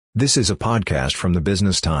This is a podcast from the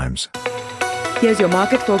Business Times. Here's your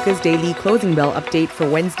Market Focus Daily Closing Bell update for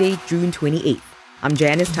Wednesday, June 28th. I'm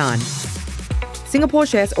Janice Tan. Singapore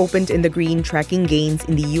shares opened in the green, tracking gains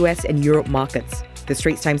in the US and Europe markets. The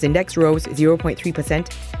Straits Times Index rose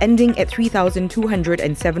 0.3%, ending at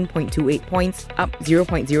 3,207.28 points, up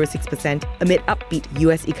 0.06% amid upbeat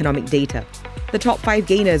US economic data. The top five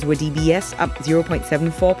gainers were DBS, up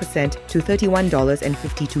 0.74% to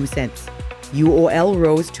 $31.52. UOL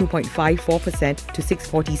rose 2.54% to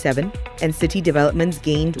 647, and City Developments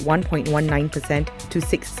gained 1.19% to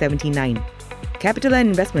 679. CapitaLand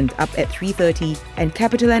Investment up at 330, and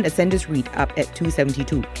CapitaLand Ascendas REIT up at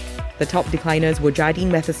 272. The top decliners were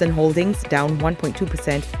Jardine Matheson Holdings, down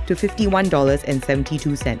 1.2% to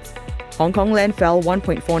 $51.72. Hong Kong Land fell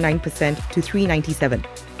 1.49% to 397.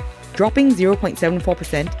 Dropping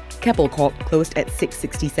 0.74%, Keppel Corp closed at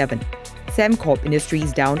 667. Sembcorp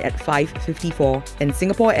Industries down at 554, and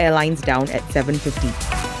Singapore Airlines down at 750.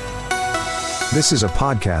 This is a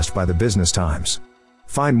podcast by the Business Times.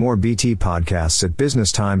 Find more BT podcasts at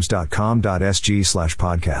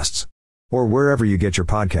businesstimes.com.sg/podcasts or wherever you get your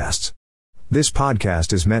podcasts. This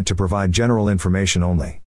podcast is meant to provide general information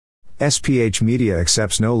only. SPH Media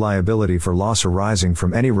accepts no liability for loss arising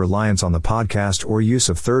from any reliance on the podcast or use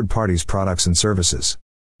of third parties' products and services.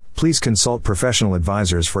 Please consult professional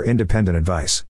advisors for independent advice.